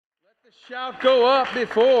Shout go up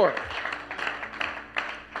before.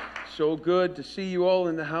 So good to see you all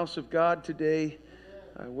in the house of God today.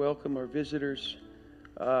 I welcome our visitors.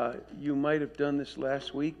 You might have done this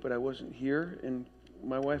last week, but I wasn't here, and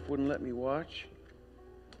my wife wouldn't let me watch.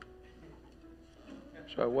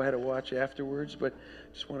 So I had to watch afterwards, but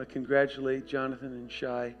just want to congratulate Jonathan and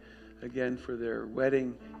Shai again for their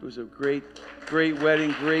wedding. It was a great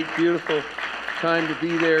wedding, great, beautiful time to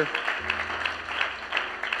be there.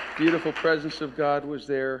 Beautiful presence of God was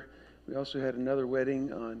there. We also had another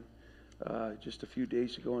wedding on just a few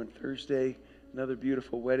days ago on Thursday. Another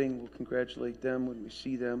beautiful wedding. We'll congratulate them when we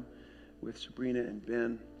see them with Sabrina and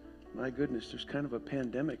Ben. My goodness, there's kind of a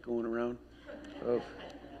pandemic going around.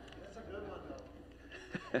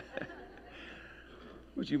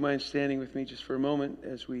 Would you mind standing with me just for a moment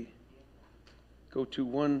as we go to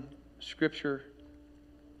one scripture?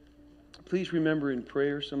 Please remember in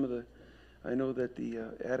prayer I know that the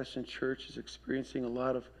Addison Church is experiencing a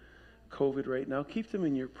lot of COVID right now. Keep them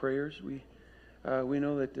in your prayers. We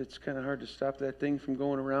know that it's kind of hard to stop that thing from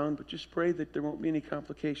going around, but just pray that there won't be any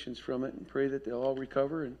complications from it, and pray that they'll all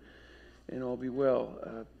recover and all be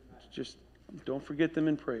well. Just don't forget them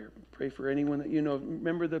in prayer. Pray for anyone that you know.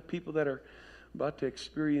 Remember the people that are about to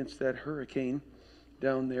experience that hurricane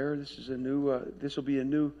down there. This will be a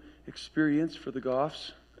new experience for the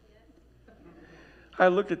Goffs. I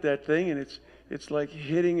looked at that thing, and it's like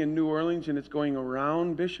hitting in New Orleans, and it's going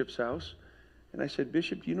around Bishop's house. And I said,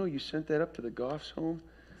 Bishop, do you know you sent that up to the Goff's home?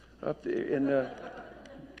 Up there, and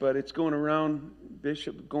but it's going around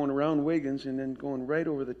Bishop, going around Wiggins, and then going right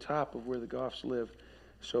over the top of where the Goffs live.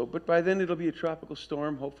 So, but by then it'll be a tropical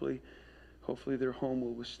storm. Hopefully their home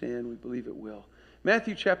will withstand. We believe it will.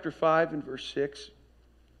 Matthew chapter 5 and verse 6.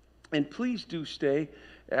 And please do stay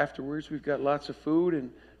afterwards. We've got lots of food,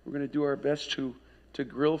 and we're going to do our best to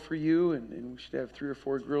grill for you, and we should have 3 or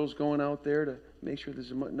 4 grills going out there to make sure there's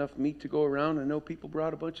enough meat to go around. I know people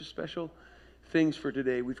brought a bunch of special things for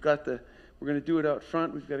today. We're going to do it out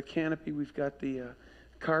front. We've got a canopy. We've got the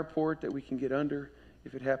carport that we can get under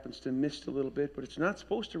if it happens to mist a little bit. But it's not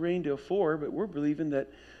supposed to rain till 4, but we're believing that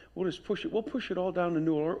we'll just push it. We'll push it all down to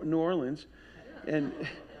New Orleans, and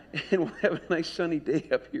we'll have a nice sunny day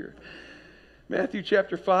up here. Matthew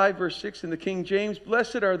chapter 5, verse 6 in the King James.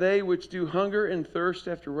 Blessed are they which do hunger and thirst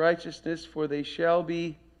after righteousness, for they shall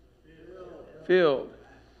be filled.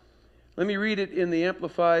 Let me read it in the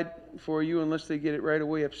Amplified for you, unless they get it right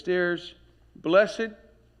away upstairs. Blessed,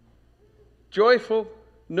 joyful,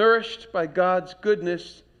 nourished by God's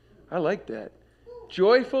goodness. I like that.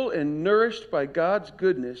 Joyful and nourished by God's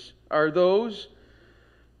goodness are those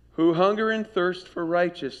who hunger and thirst for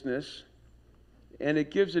righteousness. And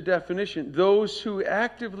it gives a definition. Those who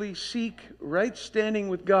actively seek right standing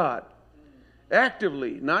with God.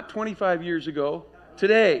 Actively, not 25 years ago.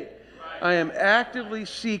 Today, I am actively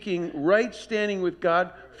seeking right standing with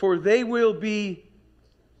God, for they will be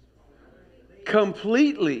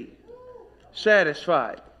completely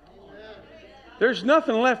satisfied. There's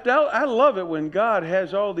nothing left out. I love it when God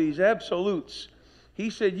has all these absolutes.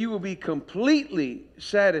 He said you will be completely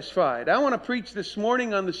satisfied. I want to preach this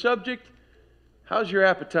morning on the subject, how's your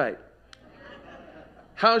appetite?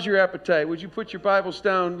 How's your appetite? Would you put your Bibles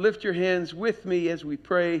down, lift your hands with me as we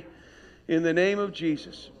pray in the name of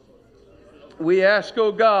Jesus. We ask,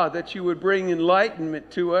 oh God, that you would bring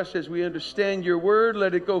enlightenment to us as we understand your word.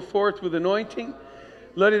 Let it go forth with anointing.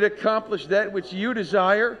 Let it accomplish that which you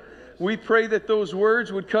desire. We pray that those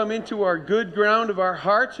words would come into our good ground of our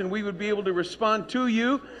hearts and we would be able to respond to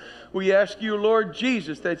you. We ask you, Lord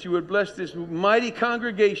Jesus, that you would bless this mighty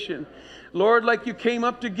congregation. Lord, like you came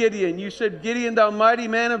up to Gideon, you said, Gideon, thou mighty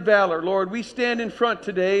man of valor. Lord, we stand in front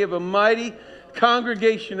today of a mighty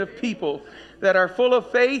congregation of people that are full of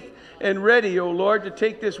faith and ready, O Lord, to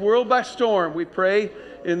take this world by storm. We pray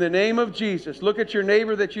in the name of Jesus. Look at your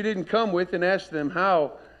neighbor that you didn't come with and ask them,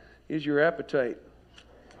 how is your appetite?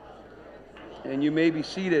 And you may be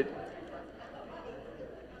seated.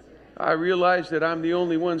 I realize that I'm the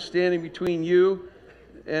only one standing between you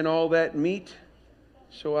and all that meat,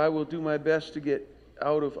 so I will do my best to get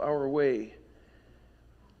out of our way.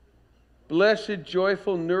 Blessed,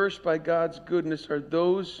 joyful, nourished by God's goodness are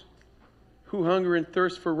those who hunger and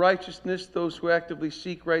thirst for righteousness, those who actively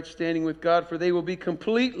seek right standing with God, for they will be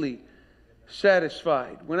completely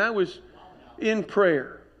satisfied. When I was in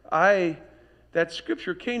prayer, that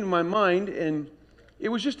scripture came to my mind, and it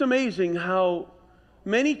was just amazing how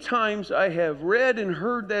many times I have read and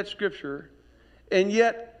heard that scripture, and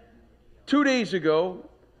yet 2 days ago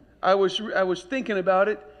I was thinking about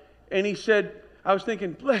it, and I was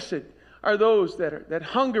thinking, blessed are those that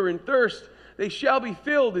hunger and thirst, they shall be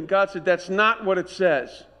filled. And God said, that's not what it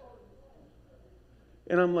says.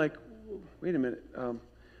 And I'm like, wait a minute.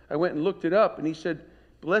 I went and looked it up, and he said,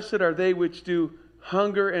 blessed are they which do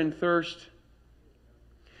hunger and thirst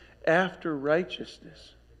after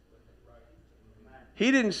righteousness.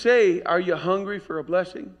 He didn't say, are you hungry for a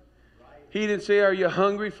blessing? He didn't say, are you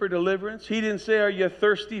hungry for deliverance? He didn't say, are you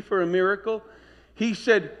thirsty for a miracle? He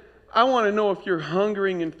said, I want to know if you're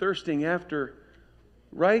hungering and thirsting after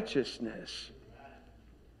righteousness.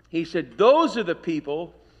 He said, those are the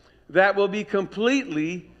people that will be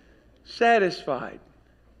completely satisfied.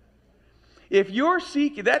 If you're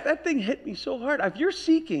seeking, that thing hit me so hard. If you're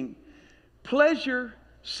seeking pleasure,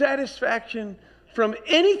 satisfaction from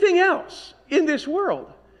anything else in this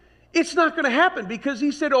world, it's not going to happen, because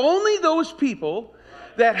he said only those people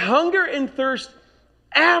that hunger and thirst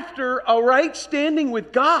after a right standing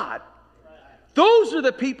with God, those are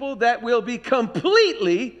the people that will be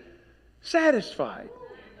completely satisfied.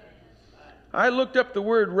 I looked up the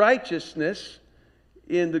word righteousness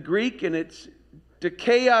in the Greek, and it's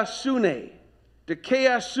dikaiosune.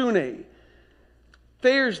 Dikaiosune.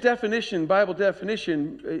 Thayer's definition, Bible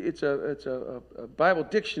definition, it's a Bible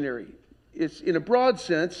dictionary. It's in a broad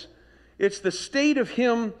sense, it's the state of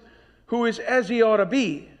him who is as he ought to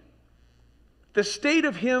be. The state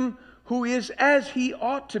of him who is as he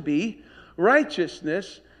ought to be.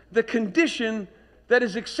 Righteousness, the condition that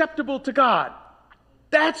is acceptable to God.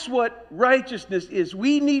 That's what righteousness is.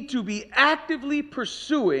 We need to be actively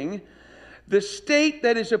pursuing the state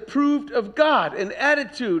that is approved of God, an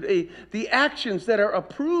attitude, the actions that are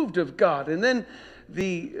approved of God. And then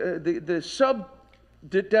the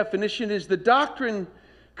sub-definition is the doctrine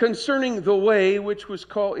concerning the way, which was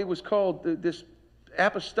called, this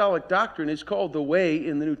apostolic doctrine is called the way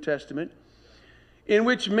in the New Testament, in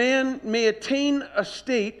which man may attain a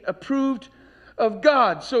state approved of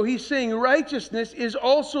God. So he's saying righteousness is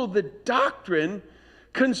also the doctrine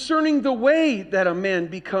concerning the way that a man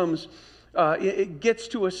becomes, it gets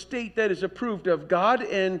to a state that is approved of God.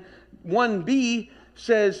 And 1b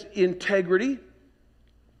says integrity,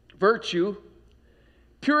 virtue,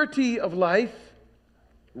 purity of life,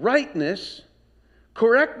 rightness,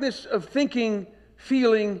 correctness of thinking,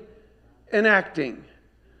 feeling, and acting.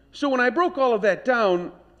 So when I broke all of that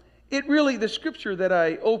down, it really, the scripture that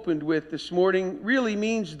I opened with this morning really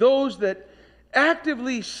means those that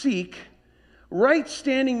actively seek right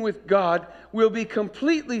standing with God will be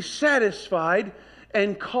completely satisfied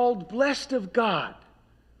and called blessed of God.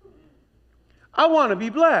 I want to be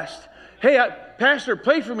blessed. Hey, Pastor,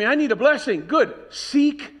 pray for me. I need a blessing. Good.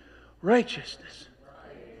 Seek righteousness.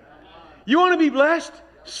 You want to be blessed?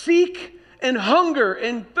 Seek and hunger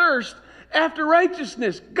and thirst after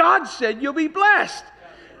righteousness. God said you'll be blessed.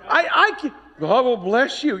 God will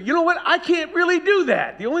bless you. You know what? I can't really do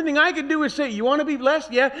that. The only thing I can do is say, you want to be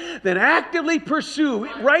blessed? Yeah. Then actively pursue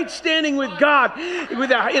right standing with God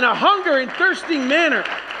in a hunger and thirsting manner.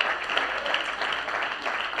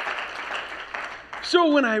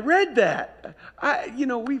 So when I read that,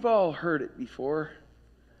 we've all heard it before.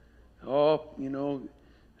 Oh,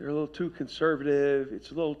 they're a little too conservative.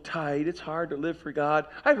 It's a little tight. It's hard to live for God.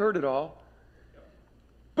 I've heard it all.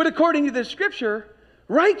 But according to the scripture,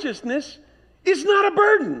 righteousness is not a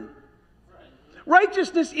burden.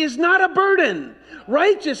 Righteousness is not a burden.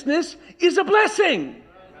 Righteousness is a blessing.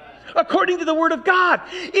 According to the Word of God,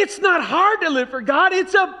 it's not hard to live for God.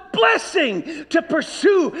 It's a blessing to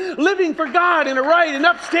pursue living for God in a right and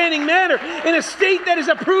upstanding manner in a state that is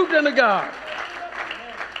approved unto God.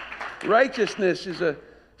 Righteousness is a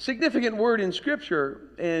significant word in Scripture,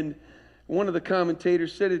 and one of the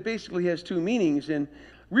commentators said it basically has two meanings, and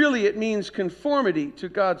really it means conformity to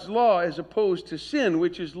God's law as opposed to sin,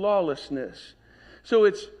 which is lawlessness. So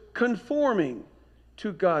it's conforming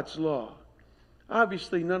to God's law.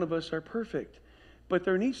 Obviously, none of us are perfect, but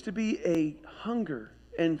there needs to be a hunger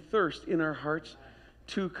and thirst in our hearts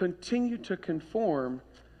to continue to conform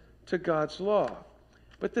to God's law.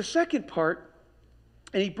 But the second part,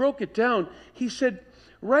 and he broke it down, he said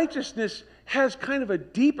righteousness has kind of a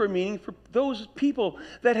deeper meaning for those people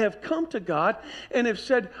that have come to God and have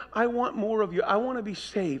said, I want more of you. I want to be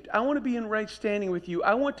saved. I want to be in right standing with you.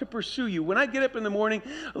 I want to pursue you. When I get up in the morning,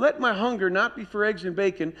 let my hunger not be for eggs and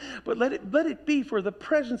bacon, but let it be for the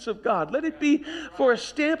presence of God. Let it be for a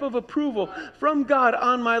stamp of approval from God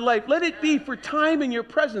on my life. Let it be for time in your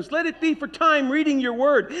presence. Let it be for time reading your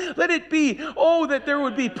word. Let it be, that there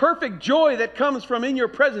would be perfect joy that comes from in your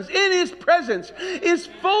presence. In His presence is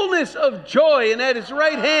fullness of joy. And at His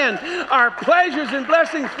right hand are pleasures and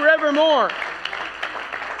blessings forevermore.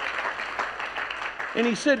 And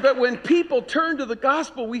he said, but when people turn to the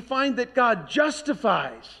gospel, we find that God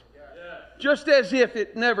justifies, just as if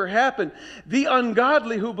it never happened, the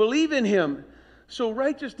ungodly who believe in Him. So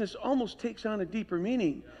righteousness almost takes on a deeper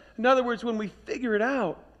meaning. In other words, when we figure it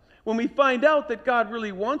out, when we find out that God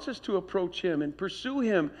really wants us to approach Him and pursue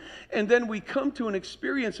Him, and then we come to an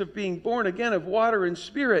experience of being born again of water and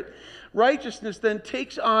spirit, righteousness then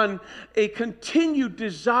takes on a continued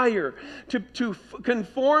desire to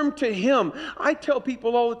conform to Him. I tell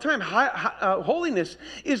people all the time, holiness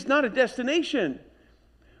is not a destination.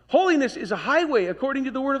 Holiness is a highway according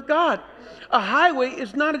to the Word of God. A highway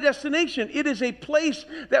is not a destination. It is a place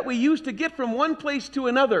that we use to get from one place to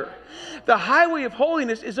another. The highway of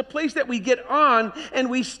holiness is a place that we get on and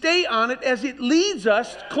we stay on it as it leads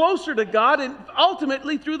us closer to God and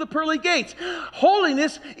ultimately through the pearly gates.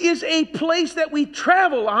 Holiness is a place that we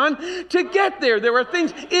travel on to get there. There are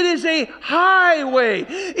things, it is a highway.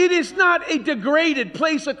 It is not a degraded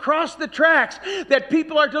place across the tracks that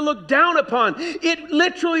people are to look down upon. It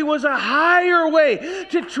literally was a higher way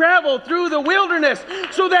to travel through the wilderness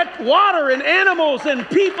so that water and animals and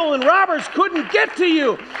people and robbers couldn't get to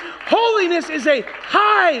you. Holiness is a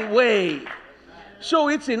highway. So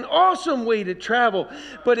it's an awesome way to travel,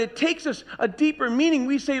 but it takes us a deeper meaning.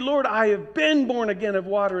 We say, Lord, I have been born again of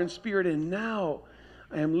water and spirit, and now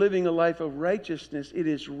I am living a life of righteousness. It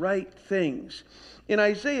is right things. In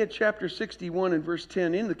Isaiah chapter 61 and verse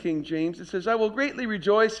 10 in the King James, it says, I will greatly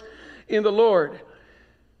rejoice in the Lord.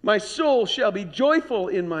 My soul shall be joyful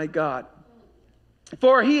in my God.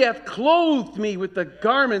 For He hath clothed me with the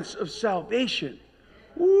garments of salvation.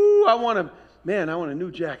 Ooh, I want a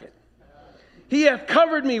new jacket. He hath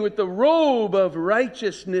covered me with the robe of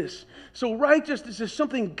righteousness. So righteousness is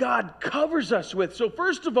something God covers us with. So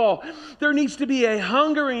first of all, there needs to be a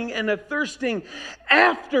hungering and a thirsting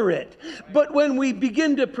after it. But when we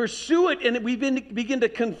begin to pursue it and we begin to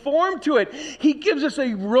conform to it, He gives us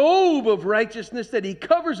a robe of righteousness that He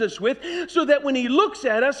covers us with so that when He looks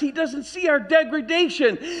at us, He doesn't see our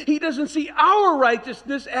degradation. He doesn't see our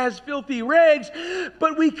righteousness as filthy rags,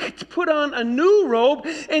 but we put on a new robe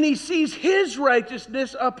and He sees His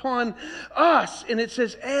righteousness upon us. And it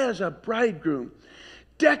says, as a bridegroom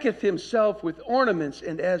decketh himself with ornaments,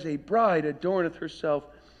 and as a bride adorneth herself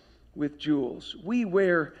with jewels. We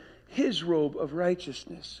wear His robe of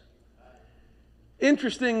righteousness.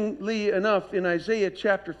 Interestingly enough, in Isaiah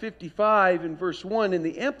chapter 55 and verse 1 in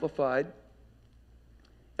the Amplified,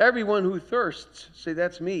 everyone who thirsts, say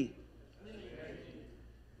that's me.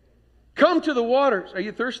 Come to the waters. Are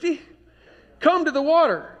you thirsty? Come to the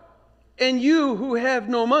water. And you who have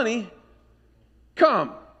no money,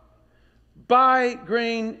 come. Buy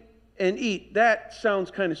grain and eat. That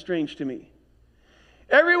sounds kind of strange to me.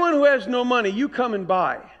 Everyone who has no money, you come and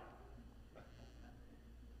buy.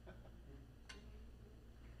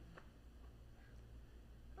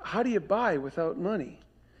 How do you buy without money?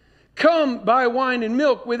 Come buy wine and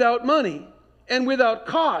milk without money and without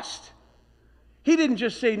cost. He didn't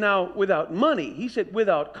just say now without money. He said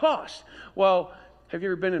without cost. Well, have you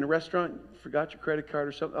ever been in a restaurant, forgot your credit card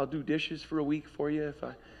or something? I'll do dishes for a week for you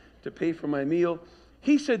to pay for my meal.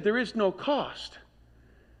 He said there is no cost.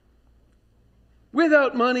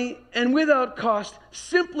 Without money and without cost,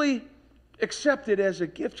 simply accepted as a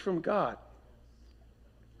gift from God.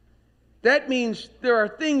 That means there are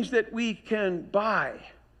things that we can buy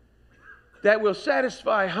that will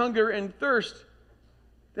satisfy hunger and thirst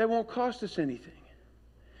that won't cost us anything.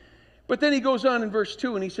 But then he goes on in verse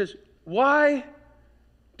 2 and he says, why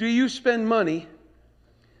do you spend money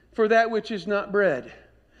for that which is not bread?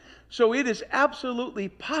 So it is absolutely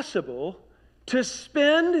possible to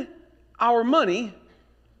spend our money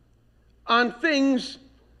on things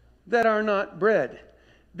that are not bread.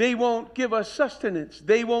 They won't give us sustenance.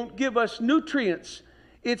 They won't give us nutrients.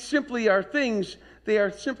 It's simply our things. They are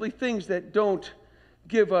simply things that don't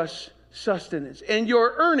give us sustenance. And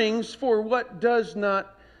your earnings for what does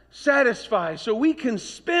not satisfy. So we can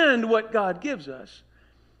spend what God gives us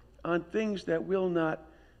on things that will not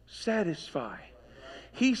satisfy.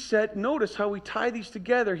 He said, notice how we tie these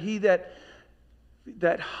together. He that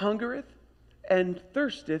hungereth and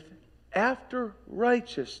thirsteth after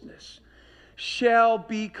righteousness shall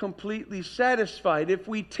be completely satisfied. If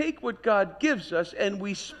we take what God gives us and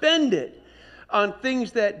we spend it on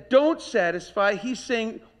things that don't satisfy, He's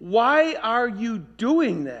saying, why are you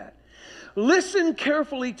doing that? Listen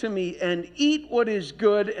carefully to me and eat what is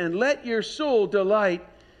good, and let your soul delight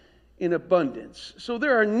in abundance. So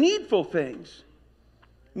there are needful things.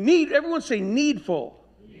 Everyone say needful.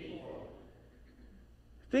 Needful.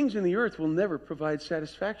 Things in the earth will never provide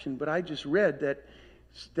satisfaction, but I just read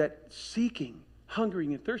that seeking,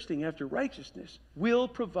 hungering, and thirsting after righteousness will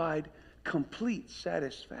provide complete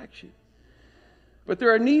satisfaction. But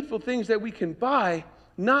there are needful things that we can buy,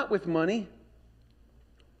 not with money,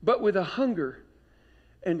 but with a hunger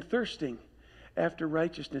and thirsting after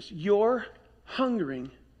righteousness. You're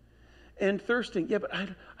hungering and thirsting. Yeah, but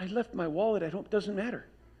I left my wallet at home. It doesn't matter.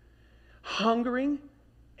 Hungering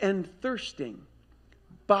and thirsting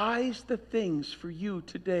buys the things for you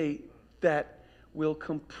today that will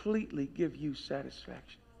completely give you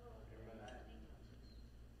satisfaction.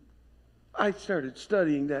 I started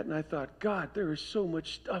studying that and I thought, God, there is so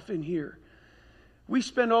much stuff in here. We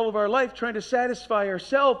spend all of our life trying to satisfy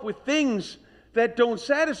ourselves with things that don't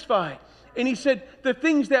satisfy. And he said, the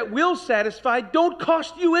things that will satisfy don't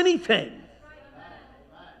cost you anything.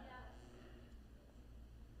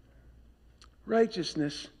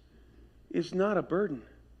 Righteousness is not a burden.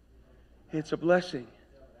 It's a blessing.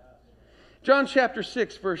 John chapter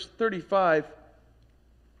 6, verse 35,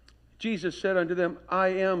 Jesus said unto them, I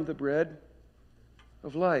am the bread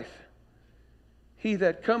of life. He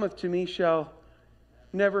that cometh to me shall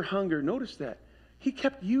never hunger. Notice that. He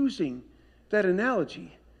kept using that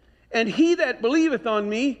analogy. And he that believeth on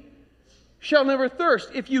me shall never thirst.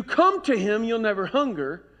 If you come to him, you'll never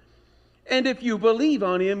hunger. And if you believe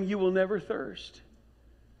on him, you will never thirst.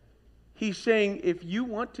 He's saying, if you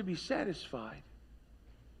want to be satisfied,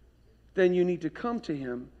 then you need to come to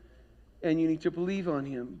him and you need to believe on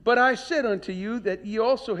him. But I said unto you that ye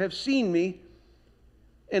also have seen me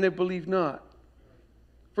and have believed not.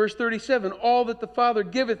 Verse 37, all that the Father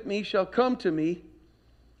giveth me shall come to me,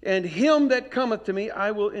 and him that cometh to me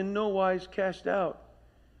I will in no wise cast out.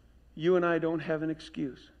 You and I don't have an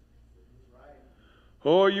excuse.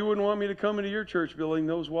 Oh, you wouldn't want me to come into your church building.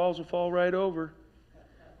 Those walls will fall right over.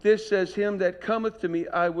 This says, him that cometh to me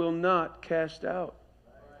I will not cast out.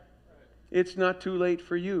 It's not too late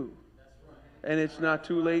for you. And it's not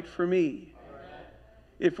too late for me.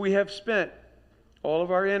 If we have spent all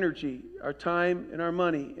of our energy, our time, and our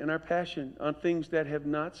money, and our passion on things that have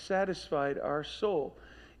not satisfied our soul,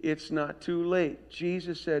 it's not too late.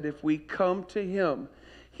 Jesus said, if we come to him,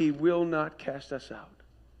 he will not cast us out.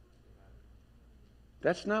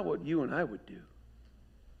 That's not what you and I would do.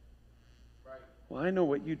 Well, I know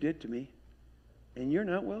what you did to me, and you're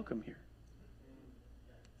not welcome here.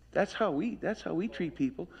 That's how we treat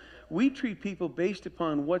people. We treat people based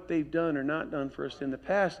upon what they've done or not done for us in the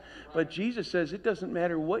past. But Jesus says, it doesn't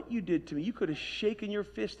matter what you did to me. You could have shaken your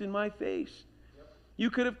fist in my face. You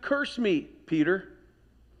could have cursed me, Peter.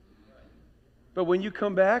 But when you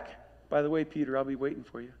come back, by the way, Peter, I'll be waiting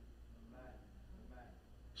for you.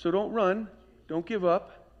 So don't run. Don't give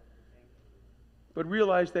up. But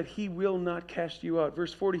realize that he will not cast you out.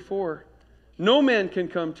 Verse 44, no man can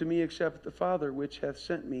come to me except the Father which hath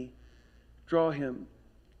sent me draw him,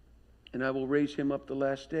 and I will raise him up the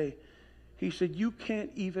last day. He said, you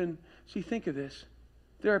can't even... See, think of this.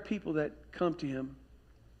 There are people that come to him,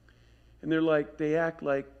 and they act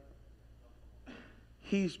like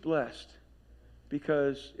he's blessed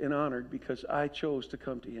and honored because I chose to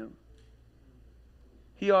come to him.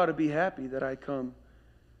 He ought to be happy that I come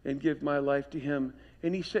and give my life to him.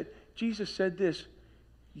 And Jesus said this,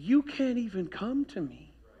 you can't even come to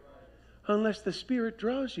me unless the Spirit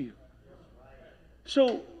draws you.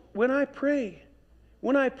 So when I pray,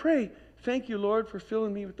 thank you, Lord, for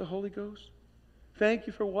filling me with the Holy Ghost. Thank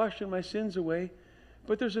you for washing my sins away.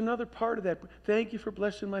 But there's another part of that. Thank you for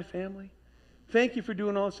blessing my family. Thank you for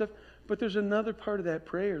doing all this stuff. But there's another part of that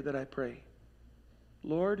prayer that I pray.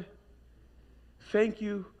 Lord, thank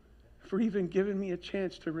you for even giving me a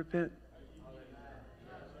chance to repent.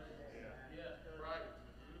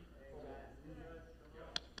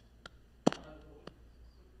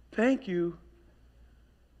 Thank you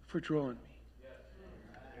for drawing me.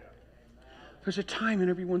 There's a time in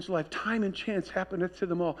everyone's life. Time and chance happeneth to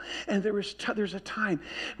them all. And there's a time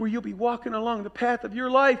where you'll be walking along the path of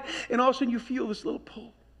your life, and all of a sudden you feel this little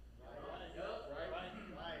pull.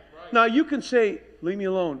 Now you can say, leave me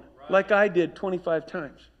alone, like I did 25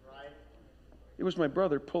 times. It was my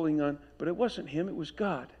brother pulling on, but it wasn't him, it was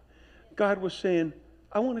God. God was saying,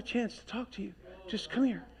 I want a chance to talk to you. Just come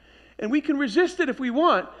here. And we can resist it if we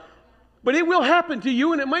want, but it will happen to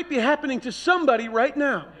you, and it might be happening to somebody right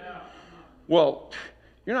now. Well,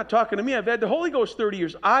 you're not talking to me. I've had the Holy Ghost 30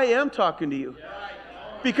 years. I am talking to you.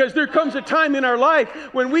 Because there comes a time in our life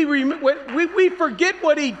when we forget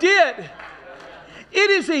what he did. It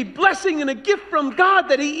is a blessing and a gift from God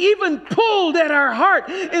that he even pulled at our heart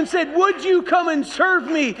and said, would you come and serve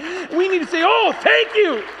me? We need to say, oh, thank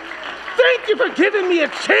you. Thank you for giving me a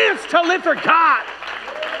chance to live for God.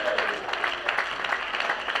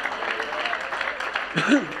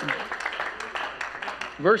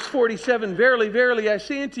 Verse 47, verily, verily, I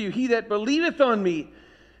say unto you, he that believeth on me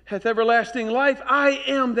hath everlasting life. I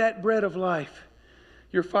am that bread of life.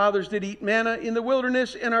 Your fathers did eat manna in the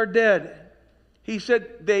wilderness and are dead. He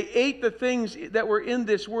said they ate the things that were in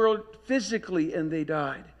this world physically, and they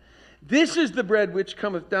died. This is the bread which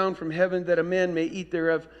cometh down from heaven, that a man may eat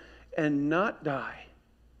thereof and not die.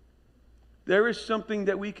 There is something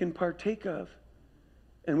that we can partake of,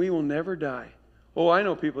 and we will never die. Oh, I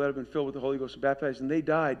know people that have been filled with the Holy Ghost and baptized, and they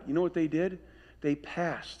died. You know what they did? They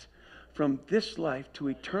passed from this life to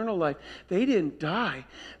eternal life. They didn't die.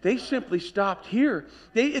 They simply stopped here.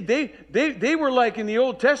 They were like in the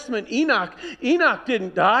Old Testament, Enoch. Enoch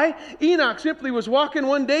didn't die. Enoch simply was walking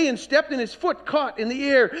one day and stepped, and his foot caught in the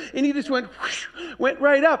air, and he just went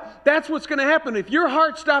right up. That's what's going to happen. If your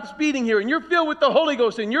heart stops beating here and you're filled with the Holy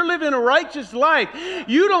Ghost and you're living a righteous life,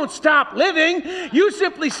 you don't stop living. You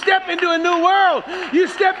simply step into a new world. You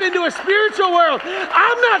step into a spiritual world.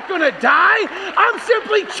 I'm not going to die. I'm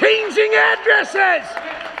simply changing addresses.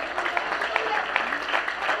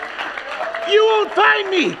 You won't find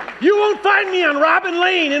me. You won't find me on Robin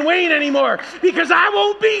Lane in Wayne anymore, because I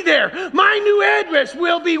won't be there. My new address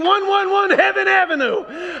will be 111 Heaven Avenue.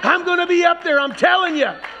 I'm going to be up there, I'm telling you.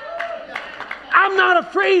 I'm not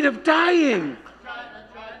afraid of dying.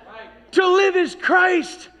 To live is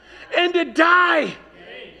Christ, and to die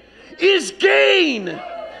is gain.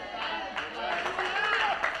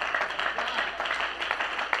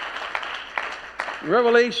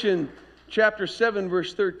 Revelation chapter 7,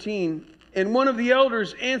 verse 13. And one of the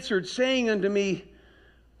elders answered, saying unto me,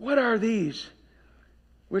 what are these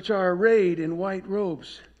which are arrayed in white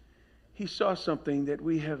robes? He saw something that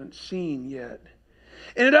we haven't seen yet.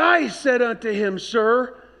 And I said unto him,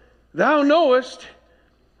 Sir, thou knowest.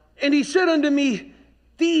 And he said unto me,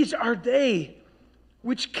 these are they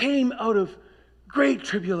which came out of great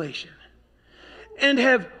tribulation, and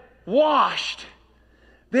have washed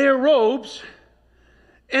their robes,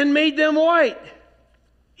 and made them white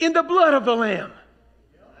in the blood of the Lamb.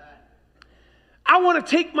 I want to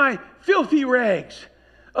take my filthy rags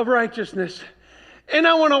of righteousness, and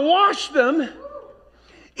I want to wash them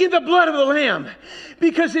in the blood of the Lamb,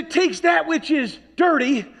 because it takes that which is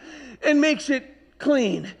dirty and makes it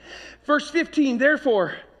clean. Verse 15,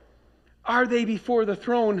 therefore are they before the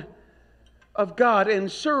throne of God, and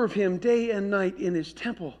serve him day and night in his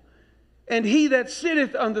temple. And he that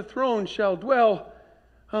sitteth on the throne shall dwell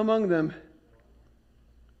among them.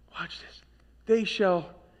 Watch this. They shall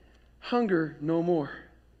hunger no more.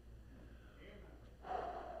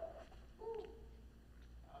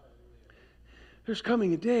 There's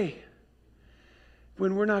coming a day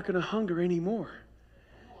when we're not going to hunger anymore,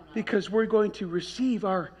 because we're going to receive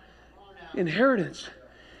our inheritance.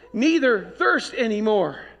 Neither thirst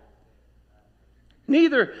anymore.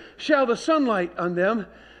 Neither shall the sunlight on them,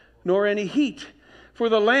 nor any heat. For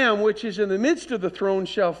the Lamb which is in the midst of the throne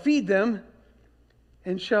shall feed them,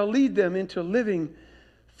 and shall lead them into living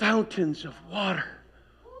fountains of water.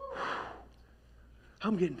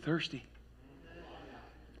 I'm getting thirsty.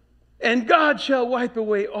 And God shall wipe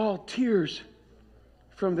away all tears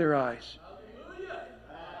from their eyes.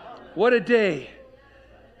 What a day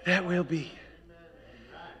that will be,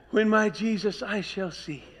 when my Jesus I shall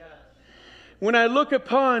see. When I look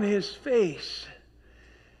upon his face,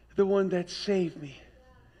 the one that saved me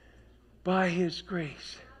by his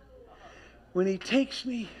grace. When he takes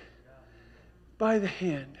me by the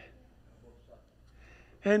hand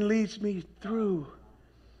and leads me through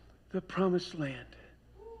the promised land.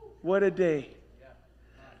 What a day.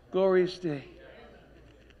 Glorious day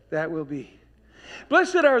that will be.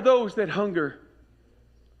 Blessed are those that hunger.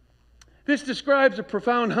 This describes a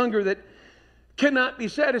profound hunger that cannot be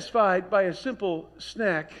satisfied by a simple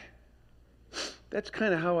snack. That's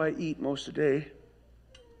kind of how I eat most of the day.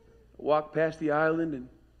 Walk past the island and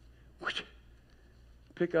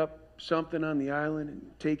pick up something on the island and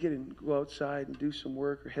take it and go outside and do some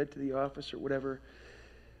work or head to the office or whatever.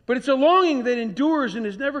 But it's a longing that endures and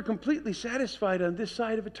is never completely satisfied on this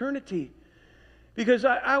side of eternity. Because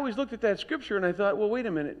I always looked at that scripture and I thought, well, wait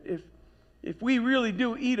a minute. If we really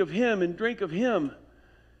do eat of him and drink of him,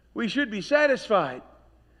 we should be satisfied.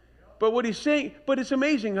 But what he's saying, but it's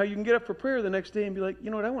amazing how you can get up for prayer the next day and be like, you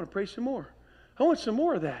know what, I want to pray some more. I want some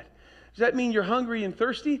more of that. Does that mean you're hungry and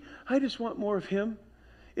thirsty? I just want more of him.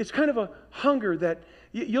 It's kind of a hunger that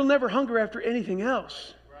you'll never hunger after anything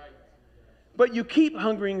else. But you keep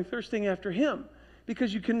hungering and thirsting after him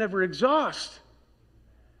because you can never exhaust.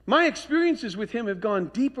 My experiences with him have gone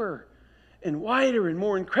deeper and wider and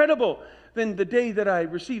more incredible than the day that I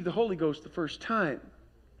received the Holy Ghost the first time.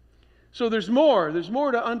 So there's more. There's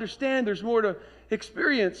more to understand. There's more to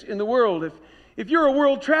experience in the world. If you're a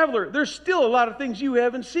world traveler, there's still a lot of things you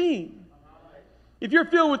haven't seen. If you're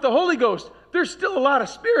filled with the Holy Ghost, there's still a lot of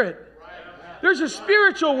Spirit. There's a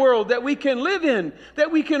spiritual world that we can live in,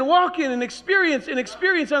 that we can walk in and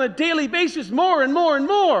experience on a daily basis more and more and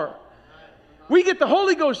more. We get the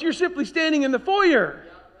Holy Ghost. You're simply standing in the foyer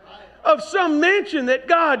of some mansion that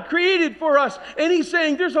God created for us. And He's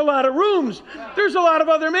saying, there's a lot of rooms. There's a lot of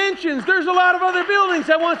other mansions. There's a lot of other buildings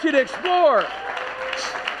I want you to explore.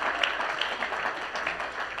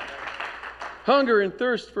 Hunger and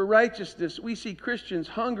thirst for righteousness. We see Christians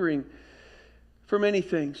hungering for many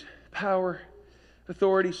things: power,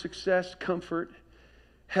 authority, success, comfort,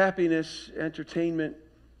 happiness, entertainment.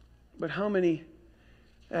 But how many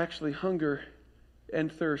actually hunger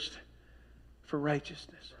and thirst for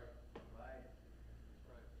righteousness?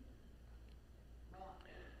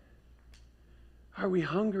 Are we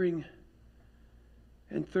hungering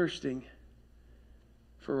and thirsting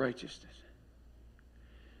for righteousness?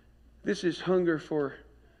 This is hunger for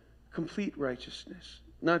complete righteousness,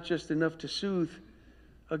 not just enough to soothe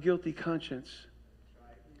a guilty conscience.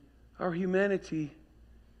 Our humanity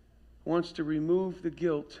wants to remove the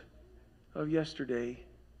guilt of yesterday,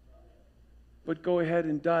 but go ahead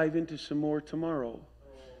and dive into some more tomorrow.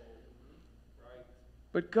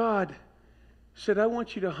 But God said, I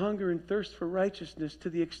want you to hunger and thirst for righteousness to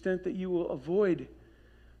the extent that you will avoid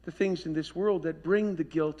the things in this world that bring the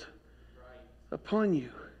guilt upon you.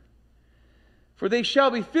 For they shall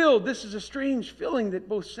be filled. This is a strange filling that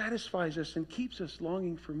both satisfies us and keeps us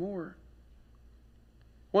longing for more.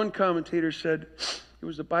 One commentator said, it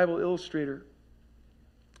was a Bible illustrator,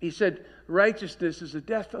 he said, righteousness is a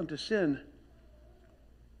death unto sin,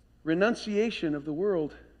 renunciation of the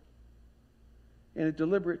world, and a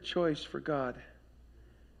deliberate choice for God.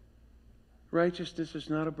 Righteousness is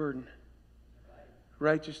not a burden.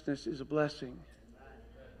 Righteousness is a blessing.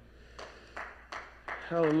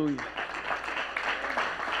 Hallelujah.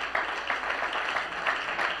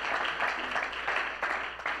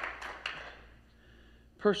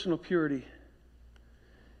 Personal purity.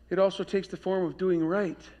 It also takes the form of doing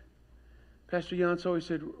right. Pastor Jans always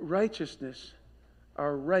said, righteousness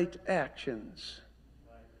are right actions.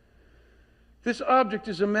 This object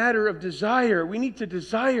is a matter of desire. We need to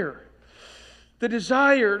desire. The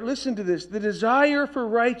desire, listen to this, the desire for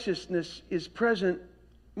righteousness is present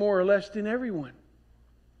more or less in everyone.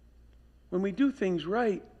 When we do things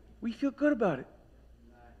right, we feel good about it.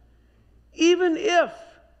 Even if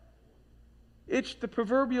it's the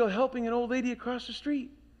proverbial helping an old lady across the street.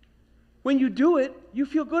 When you do it, you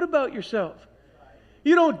feel good about yourself.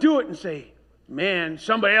 You don't do it and say, man,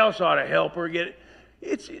 somebody else ought to help or get it.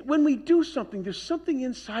 It's when we do something, there's something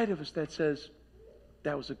inside of us that says,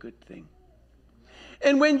 that was a good thing.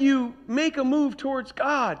 And when you make a move towards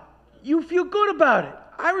God, you feel good about it.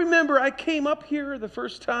 I remember I came up here the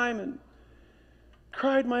first time and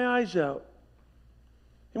cried my eyes out.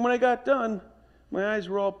 And when I got done, my eyes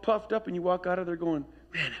were all puffed up, and you walk out of there going,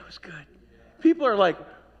 man, it was good. People are like,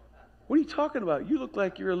 what are you talking about? You look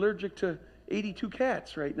like you're allergic to 82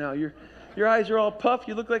 cats right now. Your eyes are all puffed.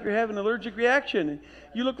 You look like you're having an allergic reaction.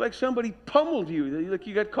 You look like somebody pummeled you. Like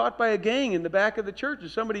you got caught by a gang in the back of the church,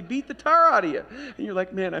 and somebody beat the tar out of you. And you're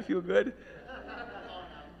like, man, I feel good.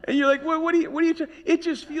 And you're like, what are you it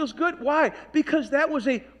just feels good. Why? Because that was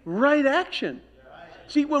a right action.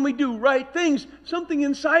 See, when we do right things, something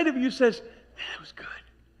inside of you says, that was good.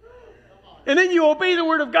 And then you obey the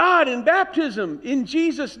word of God in baptism in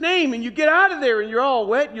Jesus' name, and you get out of there and you're all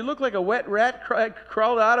wet. You look like a wet rat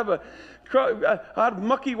crawled out of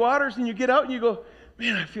mucky waters, and you get out and you go,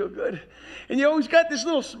 man, I feel good. And you always got this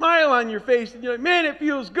little smile on your face, and you're like, man, it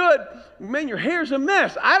feels good. Man, your hair's a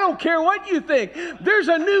mess. I don't care what you think. There's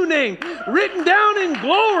a new name written down in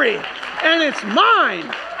glory, and it's mine.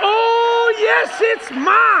 Oh, yes, it's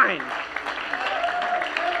mine.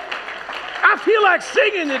 I feel like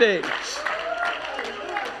singing today.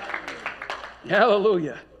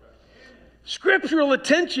 Hallelujah. Scriptural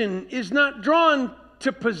attention is not drawn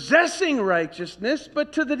to possessing righteousness,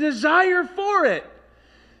 but to the desire for it.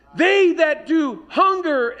 They that do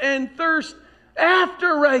hunger and thirst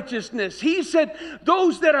after righteousness. He said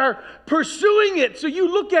those that are pursuing it. So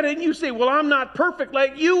you look at it and you say, well, I'm not perfect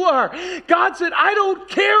like you are. God said, I don't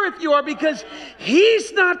care if you are, because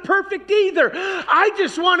He's not perfect either. I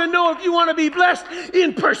just want to know if you want to be blessed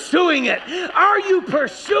in pursuing it. Are you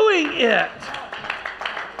pursuing it?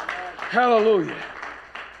 Hallelujah.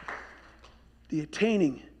 The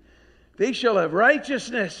attaining. They shall have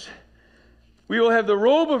righteousness. We will have the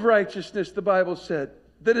robe of righteousness, the Bible said.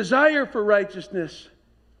 The desire for righteousness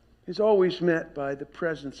is always met by the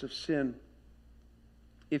presence of sin.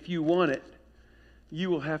 If you want it,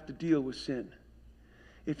 you will have to deal with sin.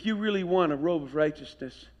 If you really want a robe of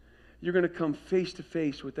righteousness, you're going to come face to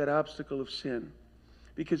face with that obstacle of sin.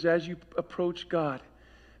 Because as you approach God,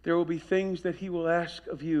 there will be things that He will ask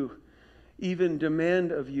of you, even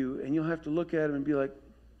demand of you, and you'll have to look at Him and be like,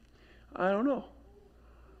 I don't know.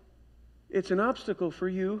 It's an obstacle for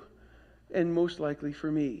you and most likely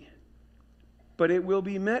for me. But it will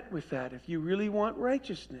be met with that. If you really want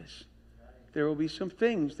righteousness, there will be some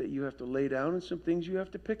things that you have to lay down and some things you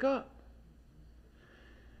have to pick up.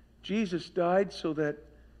 Jesus died so that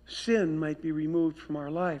sin might be removed from our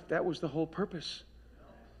life. That was the whole purpose.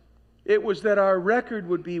 It was that our record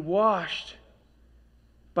would be washed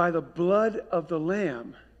by the blood of the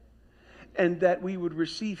Lamb, and that we would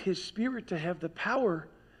receive His Spirit to have the power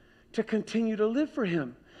to continue to live for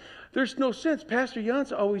Him. There's no sense. Pastor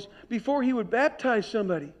Jans always, before he would baptize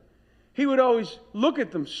somebody, he would always look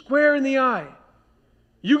at them square in the eye.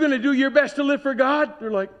 You going to do your best to live for God?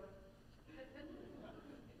 They're like,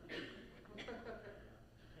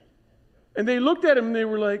 and they looked at him and they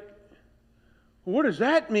were like, what does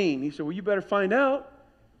that mean? He said, well, you better find out.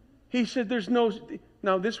 He said, there's no...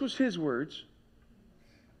 Now, this was his words.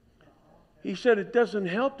 He said, it doesn't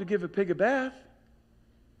help to give a pig a bath.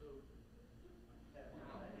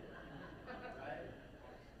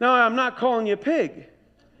 Now, I'm not calling you a pig.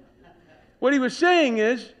 What he was saying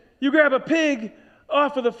is, you grab a pig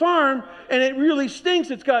off of the farm, and it really stinks.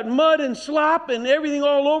 It's got mud and slop and everything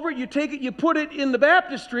all over it. You take it, you put it in the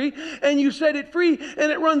baptistry, and you set it free,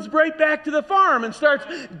 and it runs right back to the farm and starts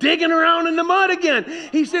digging around in the mud again.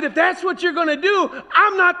 He said, if that's what you're going to do,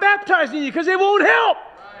 I'm not baptizing you because it won't help.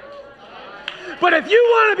 But if you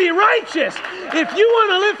want to be righteous, if you want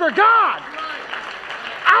to live for God,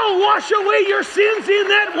 I'll wash away your sins in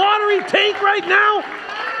that watery tank right now,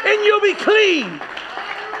 and you'll be clean.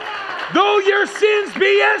 Though your sins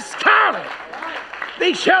be as scarlet,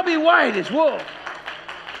 they shall be white as wool.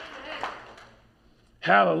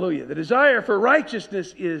 Hallelujah. The desire for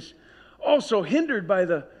righteousness is also hindered by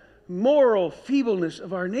the moral feebleness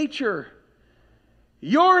of our nature.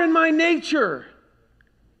 Your and my nature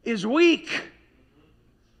is weak.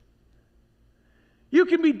 You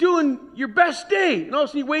can be doing your best day, and all of a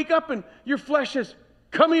sudden you wake up and your flesh says,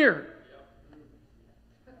 come here.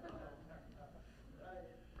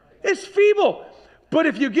 It's feeble. But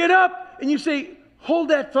if you get up and you say, hold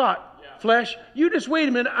that thought, flesh, you just wait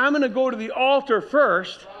a minute, I'm going to go to the altar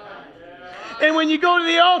first. And when you go to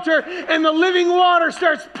the altar and the living water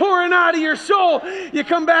starts pouring out of your soul, you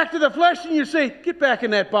come back to the flesh and you say, get back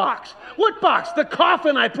in that box. What box? The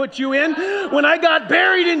coffin I put you in when I got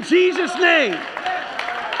buried in Jesus' name.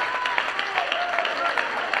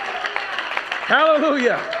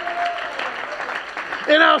 Hallelujah.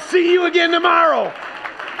 And I'll see you again tomorrow.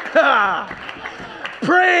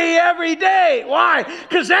 Pray every day. Why?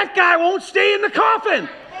 Because that guy won't stay in the coffin.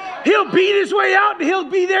 He'll beat his way out and he'll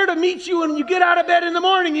be there to meet you when you get out of bed in the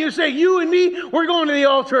morning. You say, you and me, we're going to the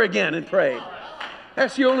altar again and pray.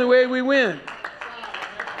 That's the only way we win.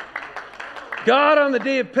 God on the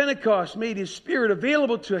day of Pentecost made His Spirit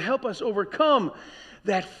available to help us overcome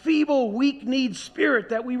that feeble, weak-kneed spirit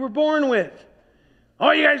that we were born with.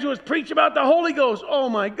 All you guys do is preach about the Holy Ghost. Oh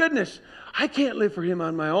my goodness. I can't live for Him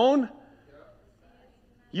on my own.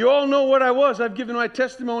 You all know what I was. I've given my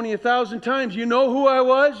testimony 1,000 times. You know who I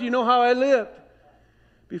was. You know how I lived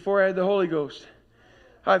before I had the Holy Ghost.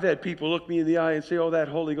 I've had people look me in the eye and say, oh, that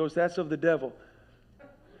Holy Ghost, that's of the devil.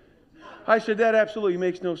 I said, that absolutely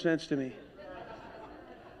makes no sense to me.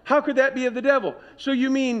 How could that be of the devil? So you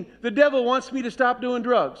mean the devil wants me to stop doing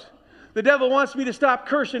drugs? The devil wants me to stop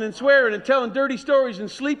cursing and swearing and telling dirty stories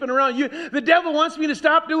and sleeping around you. The devil wants me to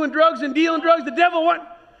stop doing drugs and dealing drugs. The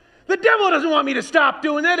devil doesn't want me to stop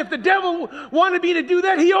doing that. If the devil wanted me to do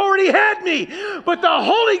that, he already had me. But the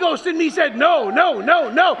Holy Ghost in me said, no, no,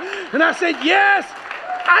 no, no. And I said, yes,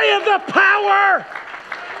 I have the power.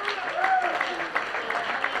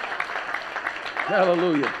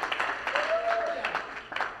 Hallelujah.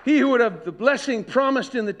 He who would have the blessing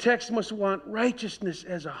promised in the text must want righteousness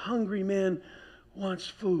as a hungry man wants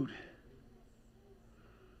food.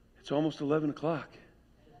 It's almost 11 o'clock.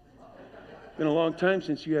 Been a long time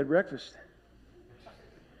since you had breakfast.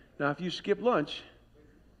 Now, if you skip lunch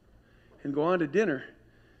and go on to dinner,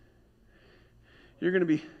 you're going to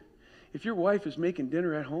be, if your wife is making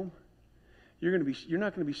dinner at home, you're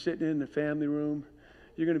not going to be sitting in the family room.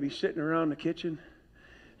 You're going to be sitting around the kitchen.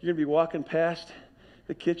 You're going to be walking past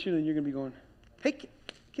the kitchen and you're going to be going, hey,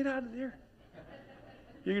 get out of there.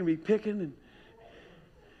 You're going to be picking.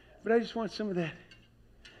 But I just want some of that.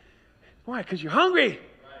 Why? Because you're hungry.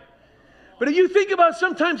 But if you think about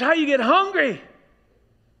sometimes how you get hungry,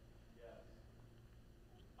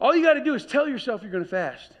 all you got to do is tell yourself you're going to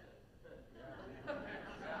fast.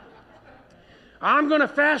 I'm going to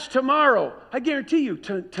fast tomorrow. I guarantee you,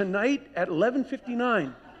 tonight at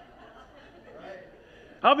 11:59,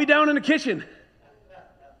 I'll be down in the kitchen.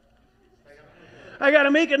 I got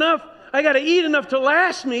to make enough. I got to eat enough to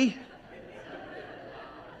last me.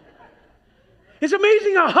 It's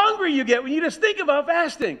amazing how hungry you get when you just think about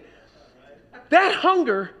fasting. That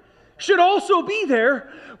hunger should also be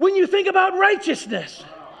there when you think about righteousness.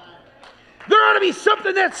 There ought to be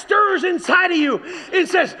something that stirs inside of you and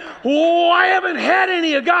says, oh, I haven't had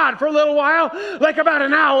any of God for a little while, like about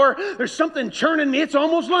an hour. There's something churning me. It's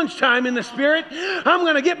almost lunchtime in the spirit. I'm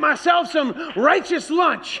going to get myself some righteous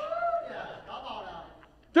lunch.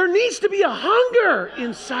 There needs to be a hunger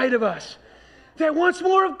inside of us that wants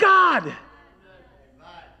more of God.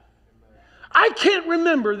 I can't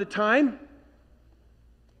remember the time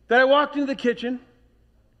that I walked into the kitchen.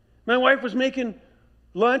 My wife was making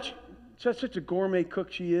lunch. Such a gourmet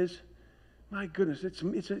cook she is. My goodness,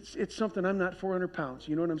 it's something. I'm not 400 pounds.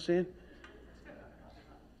 You know what I'm saying?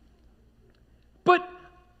 But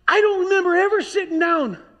I don't remember ever sitting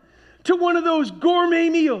down to one of those gourmet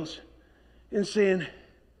meals and saying,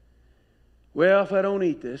 well, if I don't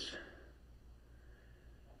eat this,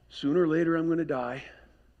 sooner or later I'm going to die.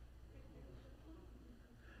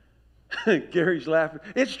 Gary's laughing.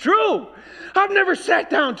 It's true. I've never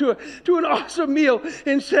sat down to an awesome meal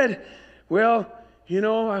and said, well, you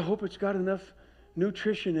know, I hope it's got enough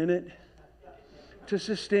nutrition in it to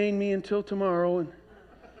sustain me until tomorrow,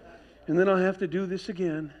 and then I'll have to do this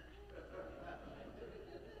again.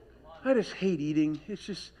 I just hate eating.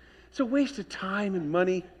 It's a waste of time and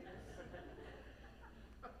money.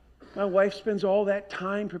 My wife spends all that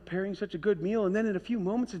time preparing such a good meal, and then in a few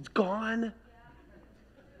moments it's gone.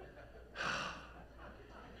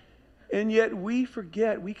 And yet we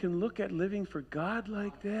forget we can look at living for God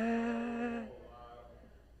like that.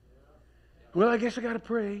 Well, I guess I got to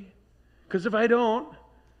pray. Because if I don't,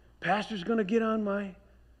 pastor's going to get on my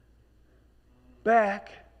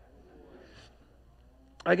back.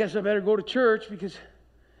 I guess I better go to church because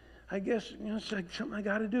I guess it's like something I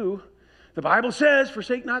got to do. The Bible says,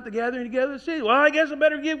 forsake not the gathering together of the saints. Well, I guess I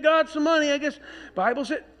better give God some money. I guess the Bible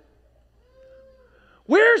said.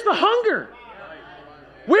 Where's the hunger?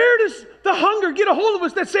 Where does the hunger get a hold of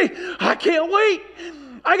us that say, I can't wait.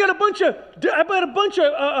 I got a bunch of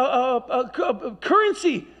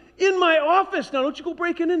currency in my office. Now, don't you go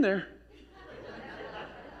breaking in there.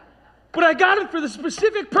 But I got it for the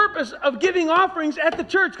specific purpose of giving offerings at the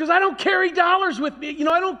church because I don't carry dollars with me.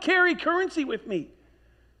 I don't carry currency with me.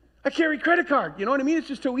 I carry credit card. You know what I mean? It's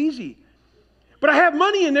just so easy. But I have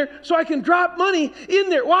money in there so I can drop money in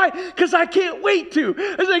there. Why? Because I can't wait to.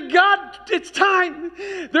 I say, God, it's time.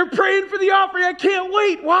 They're praying for the offering. I can't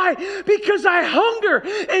wait. Why? Because I hunger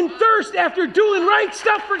and thirst after doing right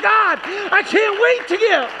stuff for God. I can't wait to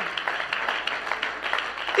give.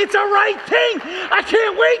 It's a right thing. I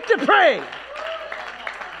can't wait to pray.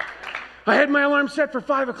 I had my alarm set for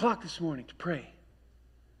 5 o'clock this morning to pray.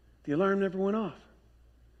 The alarm never went off.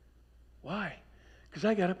 Why? Because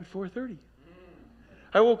I got up at 4:30.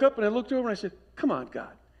 I woke up and I looked over and I said, come on,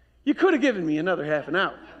 God. You could have given me another half an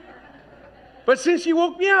hour. But since you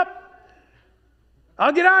woke me up,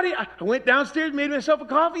 I'll get out of here. I went downstairs, made myself a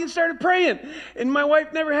coffee, and started praying. And my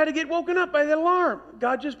wife never had to get woken up by that alarm.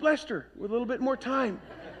 God just blessed her with a little bit more time.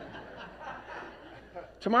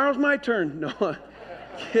 Tomorrow's my turn. No, I'm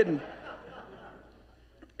kidding.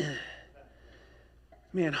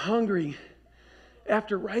 Man, hungry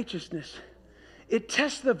after righteousness. It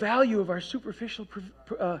tests the value of our superficial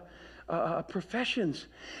professions.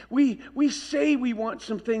 We say we want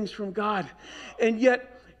some things from God, and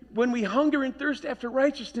yet when we hunger and thirst after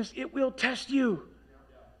righteousness, it will test you.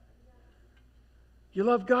 You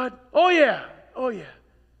love God? Oh yeah. Oh yeah.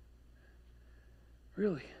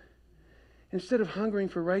 Really? Instead of hungering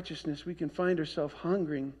for righteousness, we can find ourselves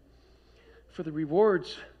hungering for the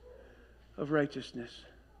rewards of righteousness.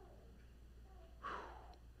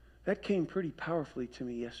 That came pretty powerfully to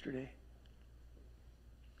me yesterday.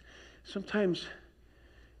 Sometimes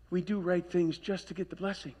we do right things just to get the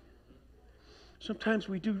blessing. Sometimes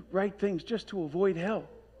we do right things just to avoid hell.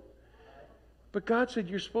 But God said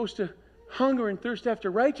you're supposed to hunger and thirst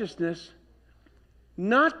after righteousness,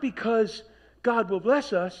 not because God will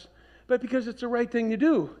bless us, but because it's the right thing to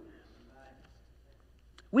do.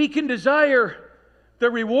 We can desire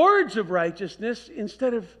the rewards of righteousness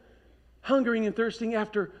instead of hungering and thirsting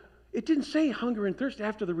after. It didn't say hunger and thirst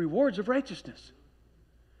after the rewards of righteousness.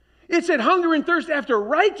 It said hunger and thirst after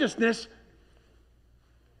righteousness.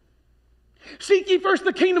 Seek ye first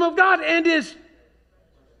the kingdom of God and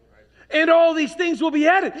all these things will be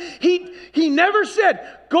added. He never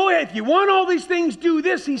said, go ahead, if you want all these things, do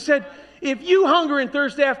this. He said, if you hunger and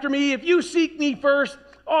thirst after me, if you seek me first,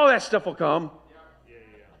 all that stuff will come.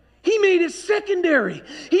 He made it secondary.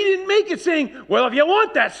 He didn't make it saying, well, if you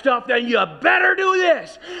want that stuff, then you better do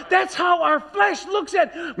this. That's how our flesh looks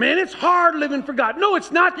at, man, it's hard living for God. No,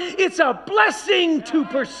 it's not. It's a blessing to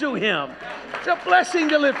pursue Him. It's a blessing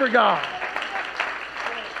to live for God.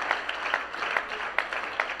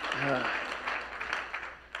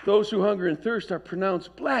 Those who hunger and thirst are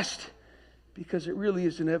pronounced blessed because it really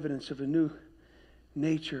is an evidence of a new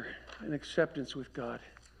nature and acceptance with God.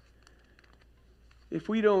 If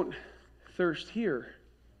we don't thirst here,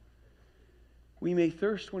 we may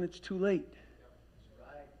thirst when it's too late.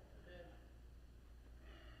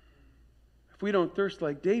 If we don't thirst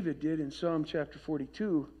like David did in Psalm chapter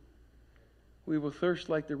 42, we will thirst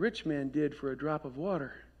like the rich man did for a drop of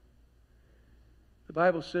water. The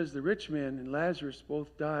Bible says the rich man and Lazarus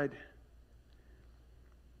both died.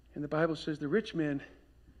 And the Bible says the rich man,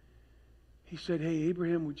 he said, hey,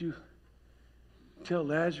 Abraham, would you tell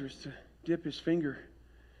Lazarus to dip his finger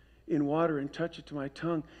in water and touch it to my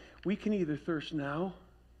tongue? We can either thirst now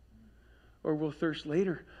or we'll thirst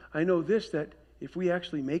later. I know this, that if we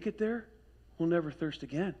actually make it there, we'll never thirst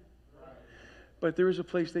again. But there is a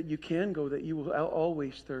place that you can go that you will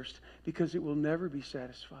always thirst because it will never be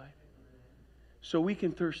satisfied. So we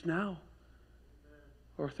can thirst now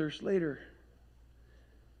or thirst later.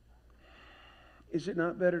 Is it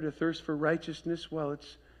not better to thirst for righteousness while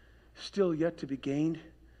it's still yet to be gained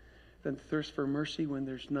than to thirst for mercy when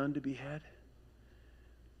there's none to be had?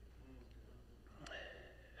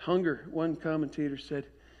 Hunger, one commentator said,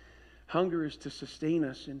 hunger is to sustain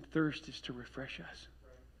us and thirst is to refresh us.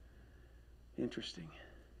 Interesting.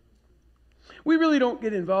 We really don't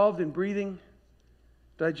get involved in breathing,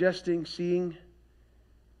 digesting, seeing,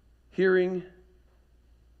 hearing,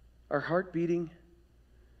 our heart beating.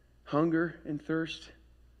 Hunger and thirst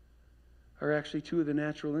are actually two of the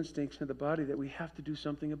natural instincts of the body that we have to do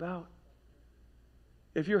something about.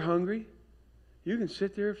 If you're hungry, you can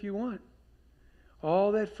sit there if you want.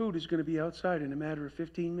 All that food is going to be outside in a matter of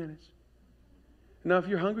 15 minutes. Now, if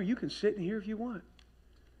you're hungry, you can sit in here if you want.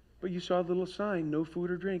 But you saw the little sign, no food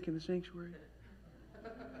or drink in the sanctuary.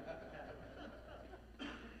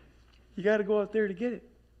 You got to go out there to get it.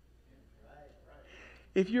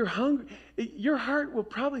 If you're hungry, your heart will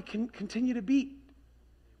probably continue to beat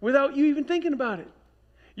without you even thinking about it.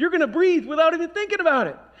 You're going to breathe without even thinking about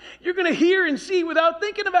it. You're going to hear and see without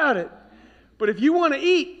thinking about it. But if you want to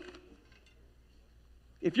eat,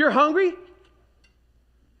 if you're hungry,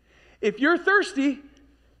 if you're thirsty,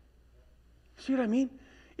 see what I mean?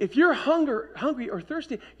 If you're hungry or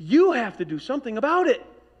thirsty, you have to do something about it.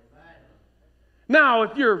 Now,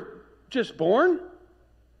 if you're just born,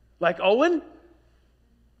 like Owen,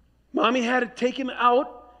 Mommy had to take him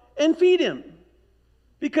out and feed him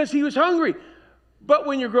because he was hungry. But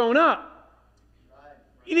when you're grown up,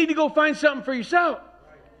 you need to go find something for yourself.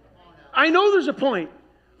 I know there's a point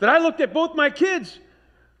that I looked at both my kids.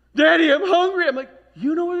 Daddy, I'm hungry. I'm like,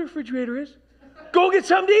 you know where the refrigerator is? Go get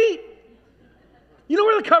something to eat. You know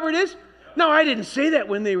where the cupboard is? No, I didn't say that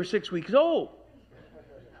when they were 6 weeks old.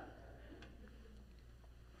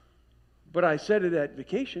 But I said it at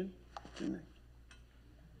vacation, didn't I?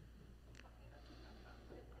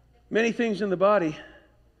 Many things in the body,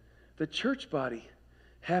 the church body,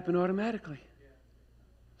 happen automatically.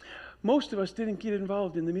 Most of us didn't get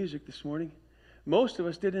involved in the music this morning. Most of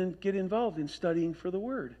us didn't get involved in studying for the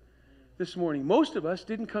Word this morning. Most of us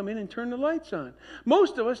didn't come in and turn the lights on.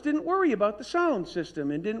 Most of us didn't worry about the sound system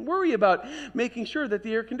and didn't worry about making sure that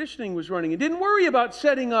the air conditioning was running and didn't worry about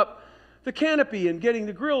setting up the canopy and getting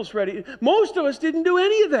the grills ready. Most of us didn't do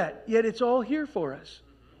any of that, yet it's all here for us.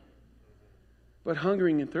 But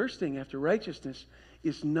hungering and thirsting after righteousness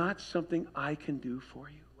is not something I can do for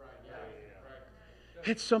you.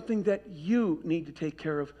 It's something that you need to take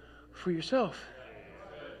care of for yourself.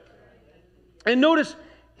 And notice,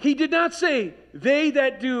 he did not say, they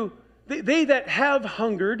that have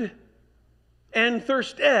hungered and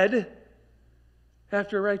thirsted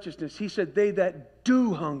after righteousness. He said, they that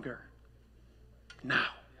do hunger now.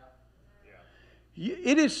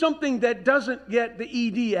 It is something that doesn't get the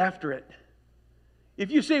ED after it. If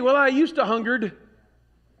you say, well, I used to hungered.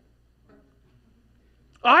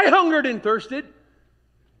 I hungered and thirsted.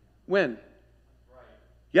 When?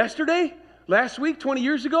 Yesterday? Last week? 20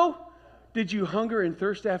 years ago? Did you hunger and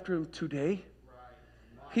thirst after Him today?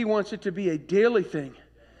 He wants it to be a daily thing.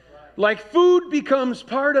 Like food becomes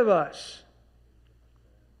part of us.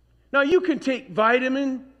 Now you can take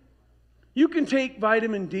vitamin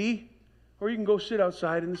D, or you can go sit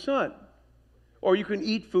outside in the sun. Or you can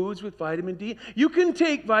eat foods with vitamin D. You can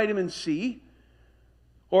take vitamin C,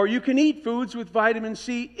 Or you can eat foods with vitamin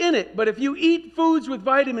C in it. But if you eat foods with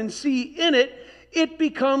vitamin C in it, it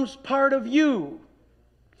becomes part of you.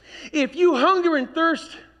 If you hunger and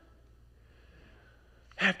thirst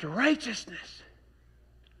after righteousness,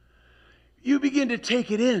 you begin to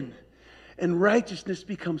take it in, and righteousness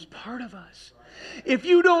becomes part of us. If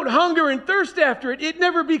you don't hunger and thirst after it, it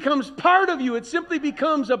never becomes part of you. It simply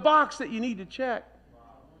becomes a box that you need to check.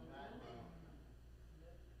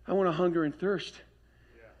 I want to hunger and thirst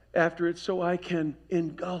after it so I can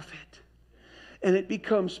engulf it. And it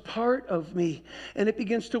becomes part of me. And it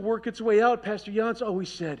begins to work its way out. Pastor Jans always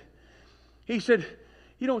said, he said,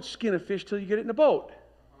 you don't skin a fish till you get it in a boat.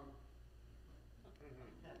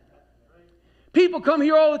 People come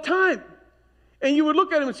here all the time. And you would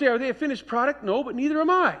look at them and say, are they a finished product? No, but neither am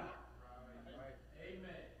I.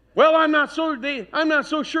 Well, I'm not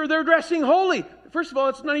so sure they're dressing holy. First of all,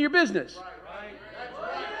 it's none of your business.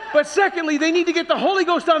 But secondly, they need to get the Holy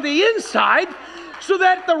Ghost on the inside so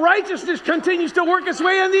that the righteousness continues to work its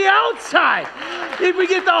way on the outside. If we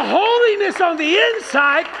get the holiness on the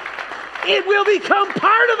inside, it will become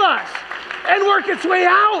part of us and work its way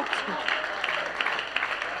out.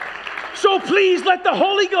 So please let the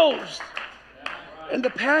Holy Ghost and the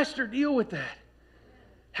pastor deal with that.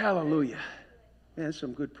 Hallelujah. Man, that's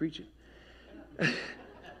some good preaching.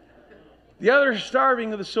 The other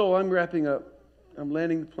starving of the soul, I'm wrapping up. I'm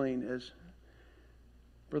landing the plane, as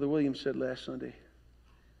Brother William said last Sunday.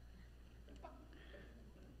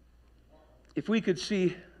 If we could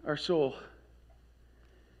see our soul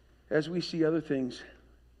as we see other things,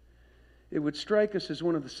 it would strike us as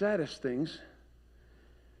one of the saddest things.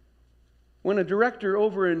 When a director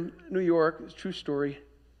over in New York, it's a true story,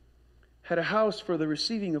 had a house for the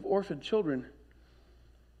receiving of orphaned children,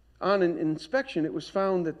 on an inspection it was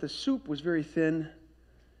found that the soup was very thin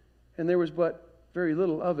and there was but very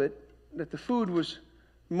little of it, that the food was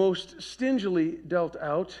most stingily dealt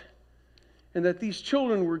out, and that these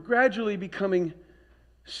children were gradually becoming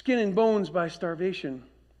skin and bones by starvation.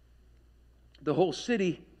 The whole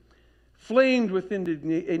city flamed with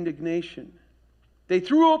indignation. They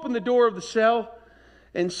threw open the door of the cell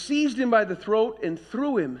and seized him by the throat and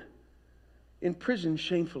threw him in prison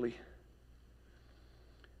shamefully.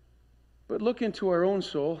 But look into our own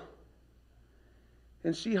soul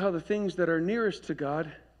and see how the things that are nearest to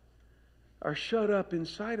God are shut up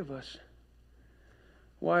inside of us,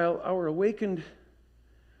 while our awakened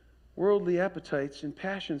worldly appetites and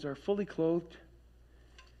passions are fully clothed,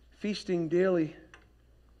 feasting daily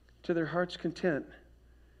to their heart's content,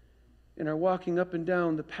 and are walking up and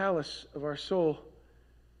down the palace of our soul,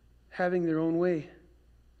 having their own way.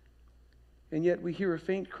 And yet we hear a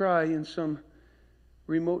faint cry in some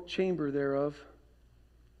remote chamber thereof.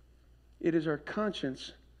 It is our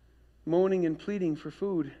conscience moaning and pleading for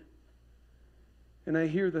food. And I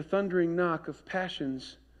hear the thundering knock of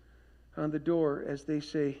passions on the door as they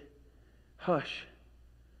say, hush,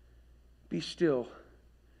 be still.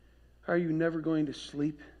 Are you never going to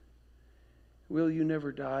sleep? Will you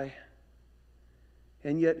never die?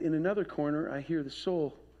 And yet in another corner I hear the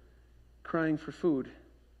soul crying for food.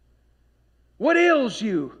 What ails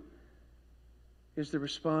you? Is the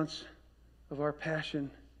response of our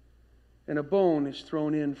passion. And a bone is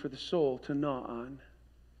thrown in for the soul to gnaw on.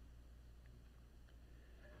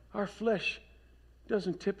 Our flesh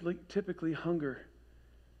doesn't typically hunger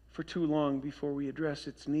for too long before we address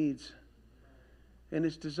its needs and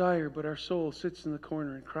its desire, but our soul sits in the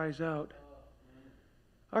corner and cries out.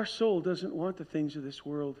 Our soul doesn't want the things of this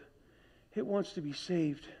world. It wants to be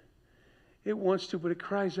saved. It wants to, but it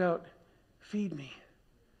cries out, feed me.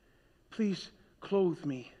 Please clothe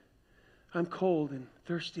me. I'm cold and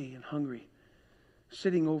thirsty and hungry,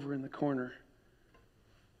 sitting over in the corner.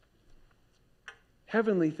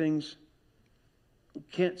 Heavenly things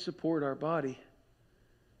can't support our body.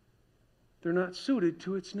 They're not suited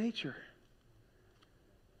to its nature.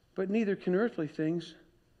 But neither can earthly things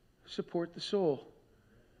support the soul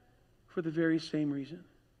for the very same reason.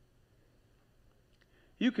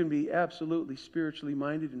 You can be absolutely spiritually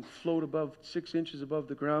minded and float above 6 inches above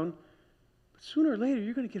the ground, but sooner or later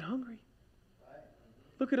you're going to get hungry.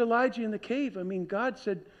 Look at Elijah in the cave. I mean, God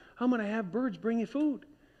said, I'm going to have birds bring you food.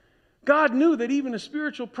 God knew that even a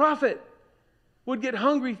spiritual prophet would get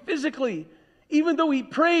hungry physically. Even though he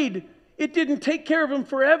prayed, it didn't take care of him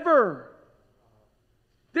forever.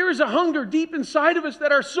 There is a hunger deep inside of us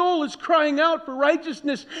that our soul is crying out for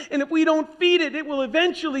righteousness, and if we don't feed it, it will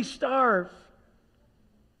eventually starve.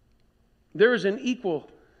 There is an equal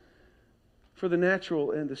for the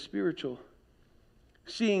natural and the spiritual.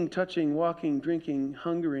 Seeing, touching, walking, drinking,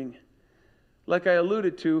 hungering. Like I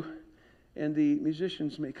alluded to, and the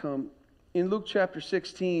musicians may come, in Luke chapter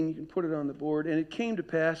 16, you can put it on the board, and it came to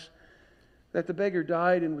pass that the beggar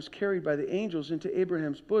died and was carried by the angels into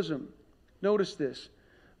Abraham's bosom. Notice this.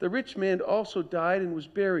 The rich man also died and was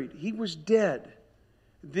buried. He was dead.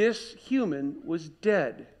 This human was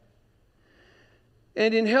dead.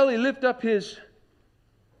 And in hell he lifted up his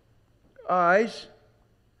eyes,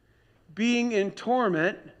 being in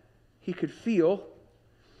torment, he could feel,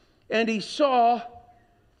 and he saw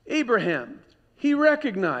Abraham. He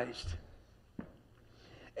recognized.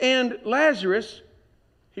 And Lazarus,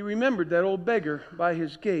 he remembered that old beggar by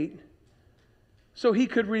his gate, so he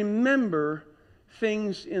could remember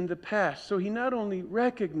things in the past. So he not only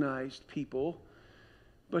recognized people,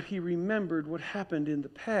 but he remembered what happened in the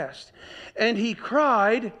past. And he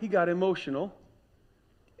cried, he got emotional,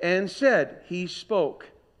 and said, he spoke,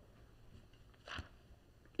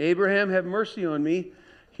 Abraham, have mercy on me.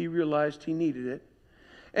 He realized he needed it.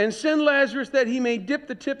 And send Lazarus that he may dip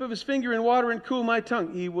the tip of his finger in water and cool my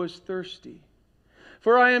tongue. He was thirsty.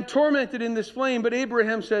 For I am tormented in this flame. But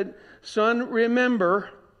Abraham said, Son, remember.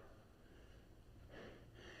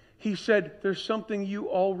 He said, there's something you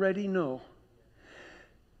already know.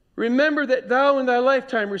 Remember that thou in thy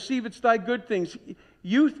lifetime receivedst thy good things.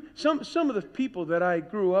 Some of the people that I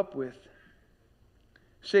grew up with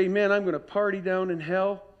say, man, I'm going to party down in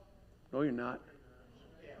hell. No, you're not.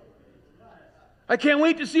 I can't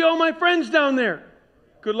wait to see all my friends down there.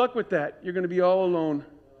 Good luck with that. You're going to be all alone.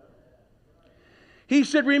 He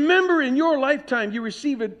said, remember in your lifetime you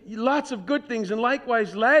received lots of good things, and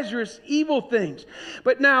likewise Lazarus evil things.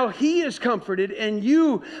 But now he is comforted, and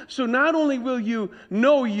you, so not only will you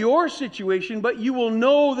know your situation, but you will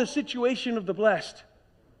know the situation of the blessed.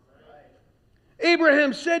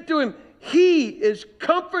 Abraham said to him, he is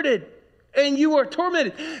comforted, and you are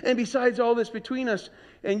tormented. And besides all this between us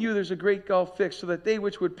and you, there's a great gulf fixed, so that they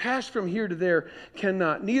which would pass from here to there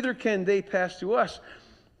cannot, neither can they pass to us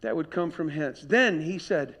that would come from hence. Then he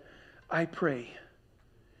said, I pray.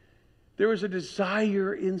 There was a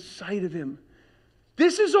desire inside of him.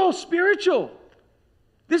 This is all spiritual.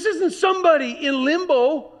 This isn't somebody in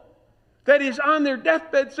limbo that is on their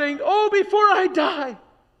deathbed saying, oh, before I die,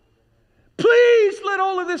 please let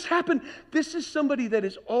all of this happen. This is somebody that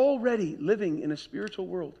is already living in a spiritual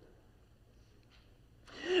world.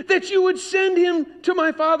 That you would send him to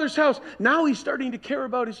my father's house. Now he's starting to care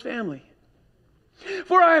about his family.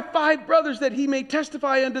 For I have 5 brothers, that he may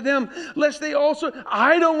testify unto them, lest they also...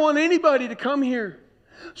 I don't want anybody to come here.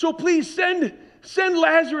 So please send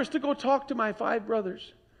Lazarus to go talk to my 5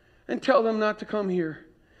 brothers and tell them not to come here.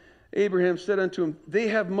 Abraham said unto him, they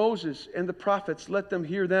have Moses and the prophets, let them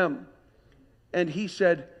hear them. And he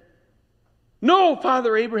said, no,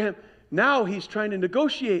 Father Abraham. Now he's trying to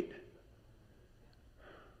negotiate.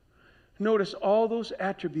 Notice all those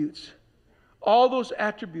attributes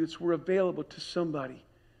were available to somebody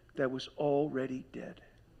that was already dead.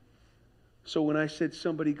 So when I said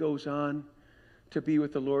somebody goes on to be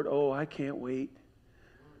with the Lord, oh, I can't wait.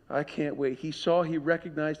 I can't wait. He saw, he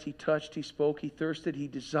recognized, he touched, he spoke, he thirsted, he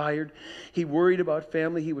desired, he worried about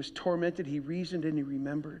family, he was tormented, he reasoned, and he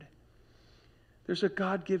remembered. There's a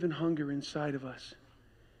God-given hunger inside of us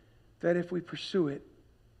that if we pursue it,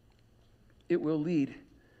 it will lead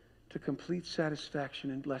to complete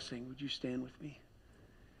satisfaction and blessing. Would you stand with me?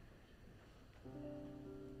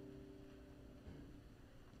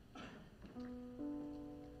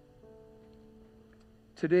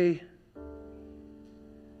 Today,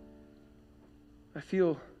 I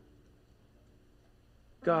feel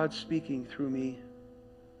God speaking through me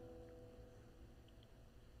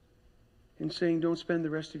and saying, don't spend the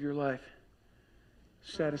rest of your life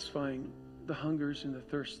satisfying the hungers and the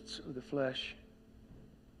thirsts of the flesh.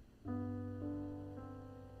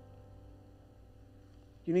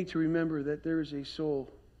 You need to remember that there is a soul,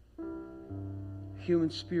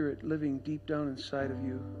 human spirit living deep down inside of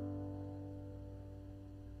you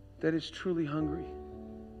that is truly hungry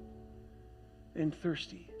and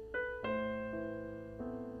thirsty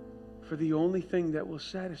for the only thing that will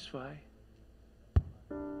satisfy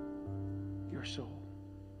your soul.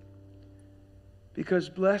 Because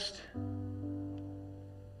blessed,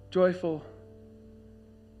 joyful,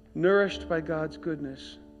 nourished by God's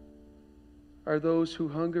goodness are those who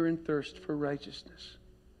hunger and thirst for righteousness.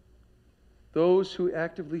 Those who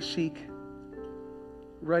actively seek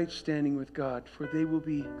right standing with God, for they will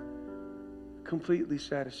be completely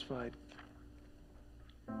satisfied.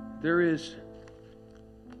 There is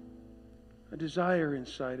a desire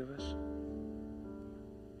inside of us.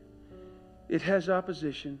 It has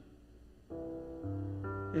opposition.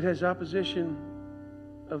 It has opposition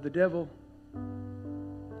of the devil,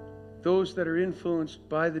 those that are influenced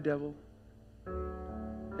by the devil,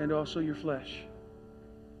 and also your flesh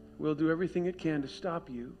will do everything it can to stop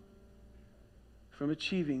you from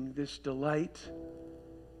achieving this delight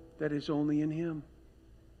that is only in Him.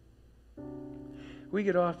 We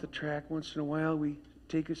get off the track once in a while. We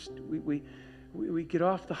get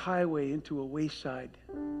off the highway into a wayside.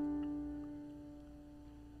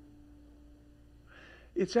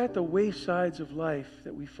 It's at the waysides of life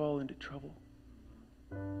that we fall into trouble.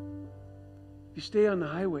 If you stay on the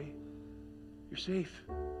highway, you're safe.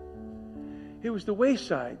 It was the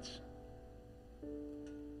waysides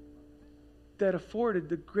that afforded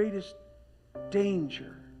the greatest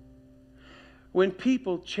danger. When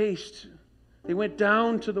people chased, they went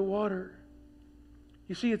down to the water.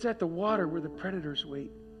 You see, it's at the water where the predators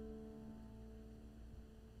wait.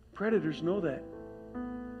 Predators know that.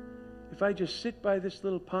 If I just sit by this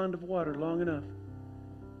little pond of water long enough,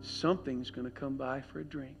 something's going to come by for a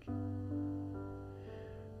drink.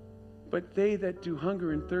 But they that do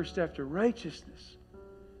hunger and thirst after righteousness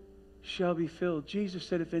shall be filled. Jesus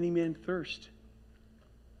said, if any man thirst,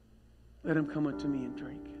 let him come unto me and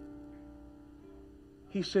drink.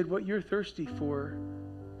 He said, what you're thirsty for,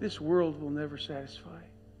 this world will never satisfy.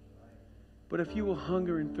 But if you will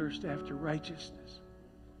hunger and thirst after righteousness,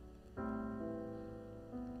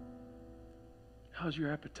 how's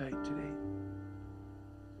your appetite today?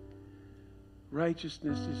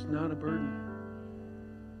 Righteousness is not a burden.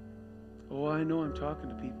 Oh, I know I'm talking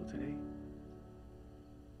to people today.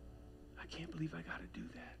 I can't believe I got to do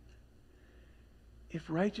that. If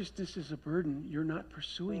righteousness is a burden, you're not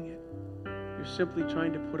pursuing it. You're simply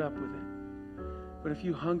trying to put up with it. But if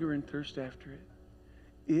you hunger and thirst after it,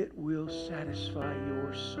 it will satisfy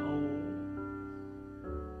your soul.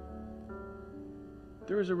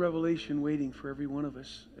 There is a revelation waiting for every one of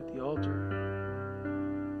us at the altar.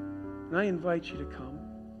 And I invite you to come.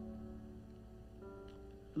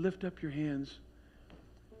 Lift up your hands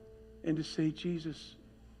and to say, Jesus,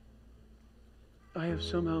 I have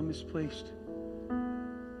somehow misplaced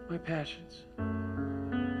my passions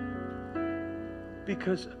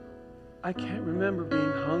because I can't remember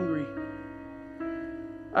being hungry.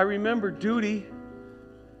 I remember duty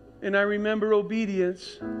and I remember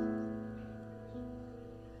obedience.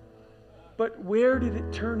 But where did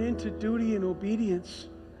it turn into duty and obedience?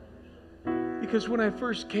 Because when I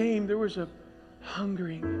first came, there was a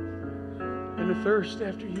hungering and a thirst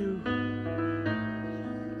after you.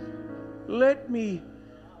 Let me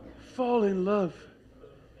fall in love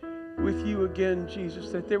with you again,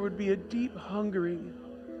 Jesus, that there would be a deep hungering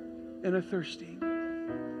and a thirsting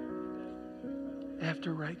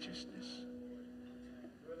after righteousness.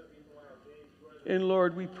 And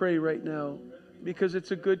Lord, we pray right now, because it's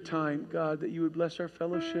a good time, God, that you would bless our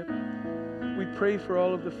fellowship. We pray for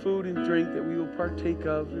all of the food and drink that we will partake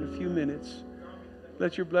of in a few minutes.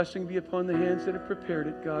 Let your blessing be upon the hands that have prepared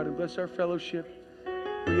it, God, and bless our fellowship.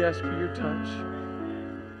 We ask for your touch.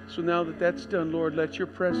 So now that that's done, Lord, let your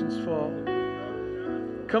presence fall.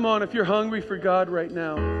 Come on, if you're hungry for God right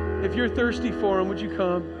now, if you're thirsty for Him, would you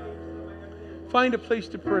come? Find a place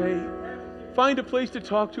to pray. Find a place to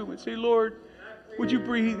talk to Him and say, Lord, would you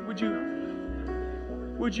breathe? Would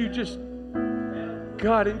you just,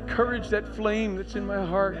 God, encourage that flame that's in my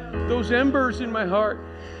heart, those embers in my heart.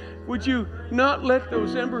 Would you not let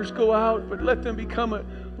those embers go out, but let them become a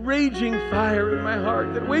raging fire in my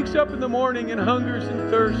heart that wakes up in the morning and hungers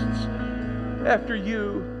and thirsts after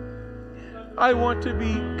you. I want to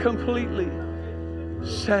be completely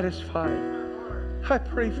satisfied. I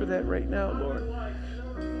pray for that right now, Lord.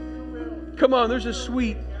 Come on, there's a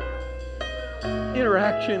sweet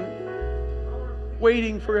interaction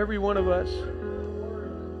waiting for every one of us.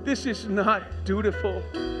 This is not dutiful.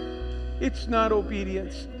 It's not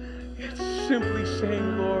obedience. It's simply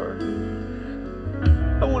saying, Lord,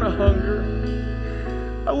 I want to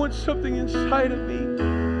hunger. I want something inside of me,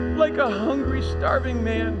 like a hungry, starving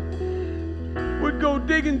man would go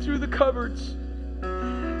digging through the cupboards.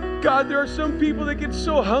 God, there are some people that get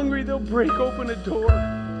so hungry they'll break open a door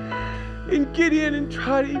and get in and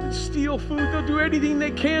try to even steal food. They'll do anything they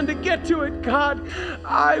can to get to it. God,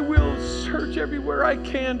 I will search everywhere I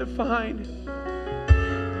can to find,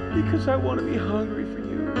 because I want to be hungry for you.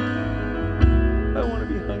 I want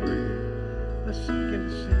to be hungry. Let's begin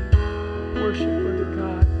to sing worship unto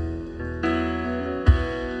God.